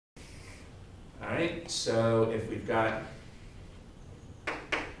All right, so if we've got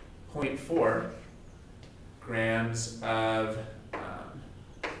 0.4 grams of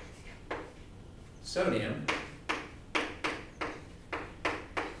sodium,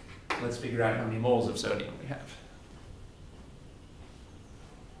 let's figure out how many moles of sodium we have.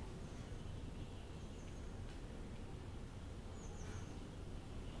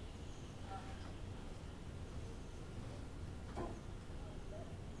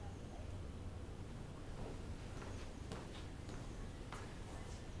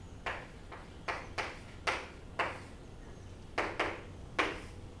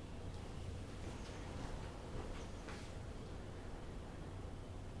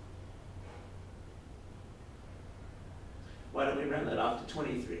 Why don't we round that off to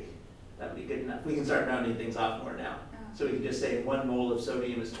 23? That would be good enough. We can start rounding things off more now. So we can just say 1 mole of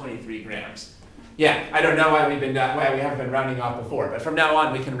sodium is 23 grams. Yeah, I don't know why we haven't been rounding off before, but from now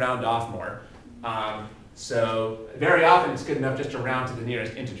on we can round off more. So very often it's good enough just to round to the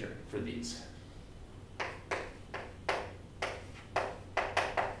nearest integer for these.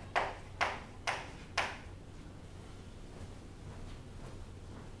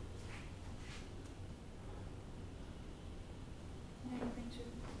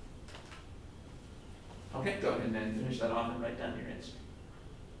 Okay, go ahead and then finish that off and write down your answer.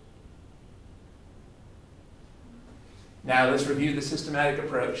 Now let's review the systematic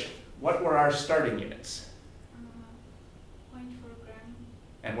approach. What were our starting units? 0.4 gram.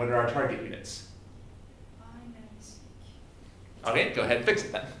 And what are our target units? -6. Okay, go ahead and fix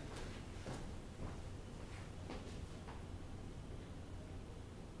it then.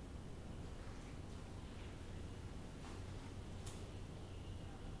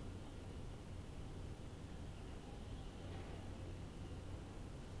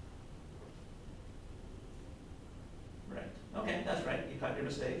 Okay, that's right. You caught your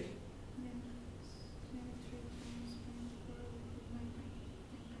mistake.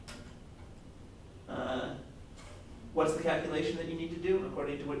 What's the calculation that you need to do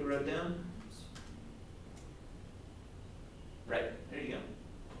according to what you wrote down? Right, there you go.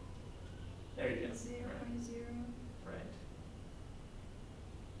 There you go. 0.0. Right.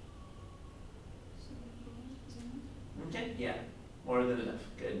 Okay, yeah, more than enough.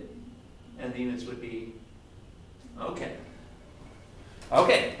 Good. And the units would be, okay.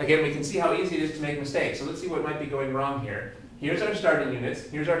 Okay, again, we can see how easy it is to make mistakes. So let's see what might be going wrong here. Here's our starting units.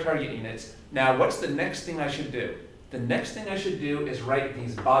 Here's our target units. Now, what's the next thing I should do? The next thing I should do is write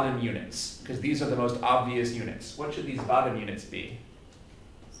these bottom units, because these are the most obvious units. What should these bottom units be?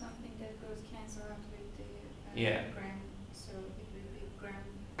 Something that goes cancel out with the Yeah. gram, so it will be gram.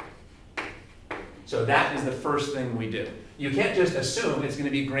 So that is the first thing we do. You can't just assume it's going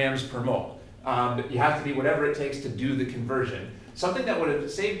to be grams per mole. You have to be whatever it takes to do the conversion. Something that would have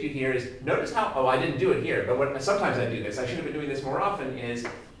saved you here is, notice how, oh, I didn't do it here, but sometimes I do this. I should have been doing this more often, is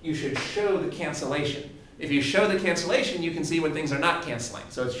you should show the cancellation. If you show the cancellation, you can see when things are not canceling.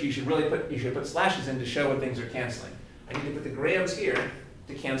 So you should put slashes in to show when things are canceling. I need to put the grams here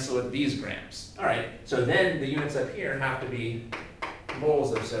to cancel with these grams. All right, so then the units up here have to be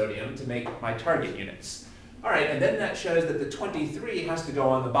moles of sodium to make my target units. All right, and then that shows that the 23 has to go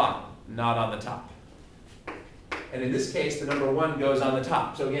on the bottom, not on the top. And in this case, the number 1 goes on the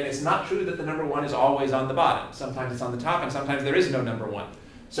top. So again, it's not true that the number 1 is always on the bottom. Sometimes it's on the top, and sometimes there is no number 1.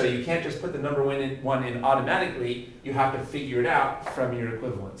 So you can't just put the number 1 in automatically. You have to figure it out from your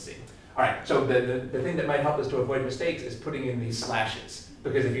equivalency. All right, so the thing that might help us to avoid mistakes is putting in these slashes.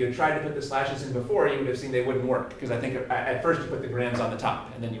 Because if you had tried to put the slashes in before, you would have seen they wouldn't work. Because I think at first you put the grams on the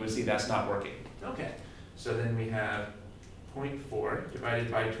top, and then you would see that's not working. Okay, so then we have 0.4 divided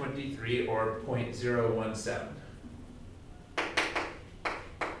by 23, or 0.017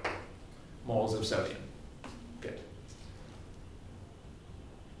 moles of sodium. Good.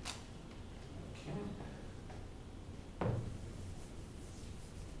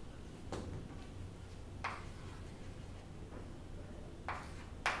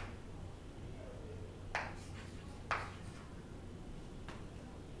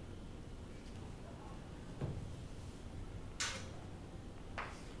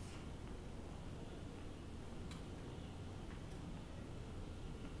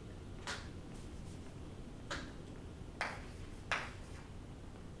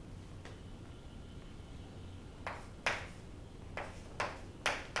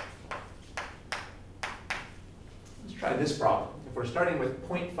 Try this problem. If we're starting with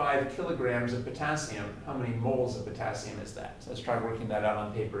 0.5 kilograms of potassium, how many moles of potassium is that? So let's try working that out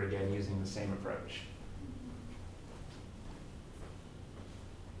on paper again using the same approach.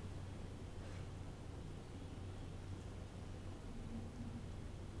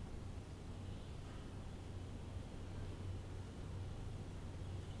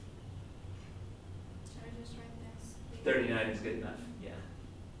 39 is good enough, yeah.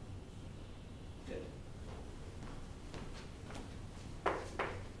 Good. I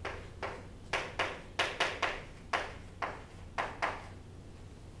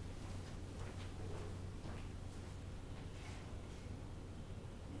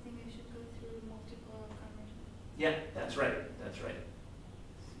think I should go through multiple conversion. Yeah, that's right, that's right.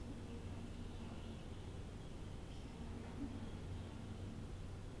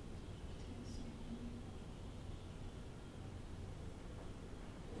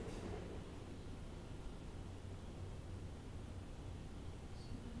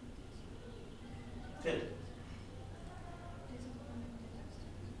 Good.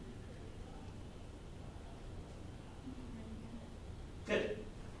 Good.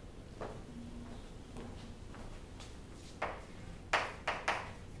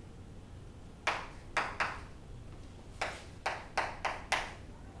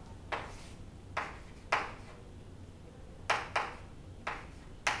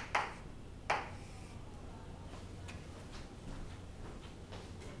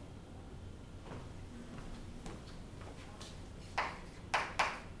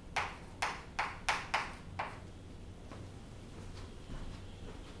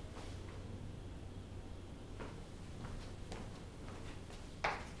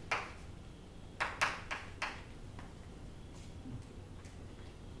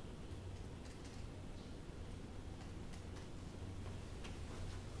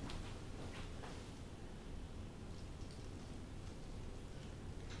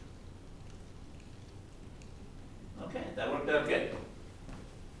 Okay, that worked out good.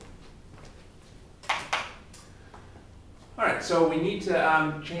 All right, so we need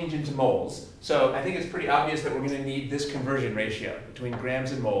to change into moles. So I think it's pretty obvious that we're going to need this conversion ratio between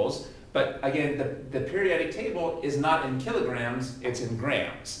grams and moles. But again, the periodic table is not in kilograms, it's in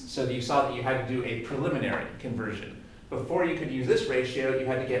grams. So you saw that you had to do a preliminary conversion. Before you could use this ratio, you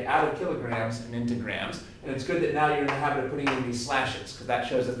had to get out of kilograms and into grams. And it's good that now you're in the habit of putting in these slashes, because that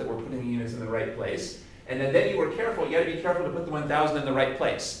shows us that we're putting the units in the right place. And then you were careful, you got to be careful to put the 1,000 in the right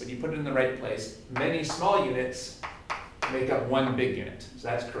place. But you put it in the right place. Many small units make up one big unit, so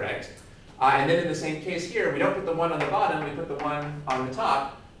that's correct. And then in the same case here, we don't put the 1 on the bottom, we put the 1 on the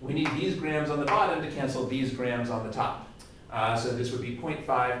top. We need these grams on the bottom to cancel these grams on the top. So this would be 0.5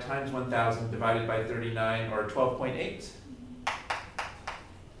 times 1,000 divided by 39, or 12.8.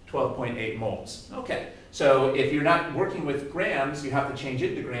 12.8 moles. Okay, so if you're not working with grams, you have to change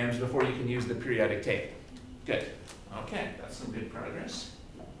it to grams before you can use the periodic table. Good. Okay, that's some good progress.